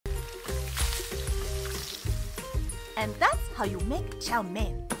And that's how you make chow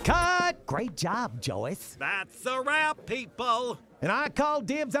mein. Cut! Great job, Joyce. That's a wrap, people. And I call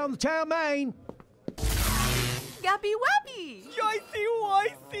dibs on the chow mein. Gabby Wabby! Joycey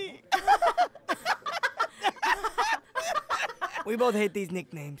Woicey! We both hate these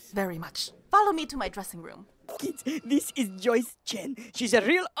nicknames. Very much. Follow me to my dressing room. Kids, this is Joyce Chen. She's a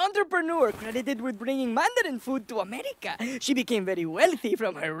real entrepreneur credited with bringing Mandarin food to America. She became very wealthy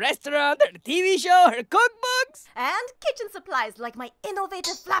from her restaurant, her TV show, her cookbooks. And kitchen supplies like my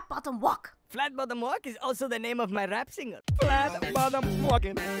innovative flat bottom wok. Flat Bottom Walk is also the name of my rap single. Flat Bottom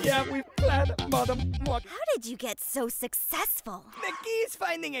Walking. Yeah, we Flat Bottom Walk. How did you get so successful? The key is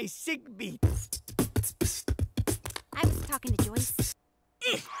finding a sick beat. I was talking to Joyce.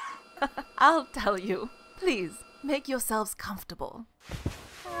 I'll tell you. Please, make yourselves comfortable.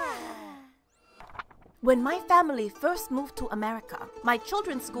 When my family first moved to America, my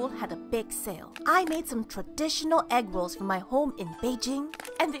children's school had a big sale. I made some traditional egg rolls from my home in Beijing,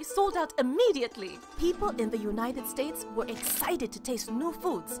 and they sold out immediately. People in the United States were excited to taste new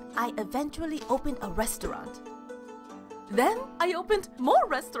foods. I eventually opened a restaurant. Then I opened more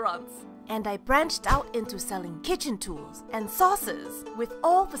restaurants. And I branched out into selling kitchen tools and sauces. With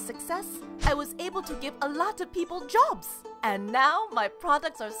all the success, I was able to give a lot of people jobs. And now my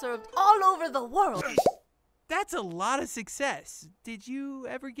products are served all over the world. That's a lot of success. Did you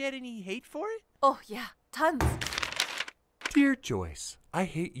ever get any hate for it? Oh yeah, tons. Dear Joyce, I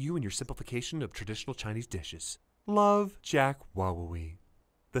hate you and your simplification of traditional Chinese dishes. Love, Jack Wawawee.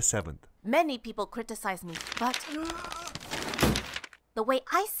 The 7th. Many people criticize me, but the way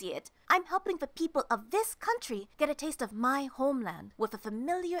I see it, I'm helping the people of this country get a taste of my homeland with the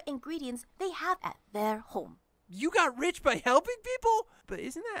familiar ingredients they have at their home. You got rich by helping people? But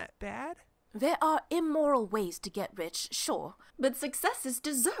isn't that bad? There are immoral ways to get rich, sure, but success is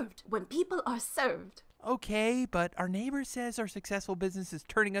deserved when people are served. Okay, but our neighbor says our successful business is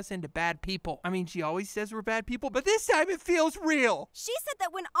turning us into bad people. I mean, she always says we're bad people, but this time it feels real. She said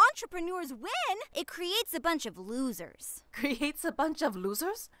that when entrepreneurs win, it creates a bunch of losers. Creates a bunch of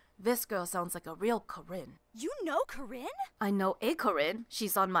losers? This girl sounds like a real Corinne. You know Corinne? I know a Corinne.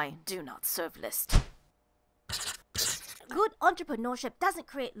 She's on my do not serve list. Good entrepreneurship doesn't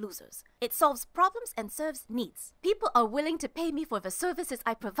create losers. It solves problems and serves needs. People are willing to pay me for the services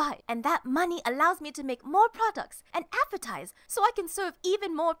I provide, and that money allows me to make more products and advertise so I can serve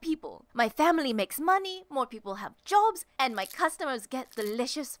even more people. My family makes money, more people have jobs, and my customers get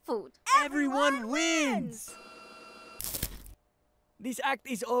delicious food. Everyone wins! This act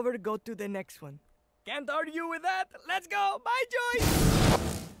is over. Go to the next one. Can't argue with that. Let's go. Bye, Joyce.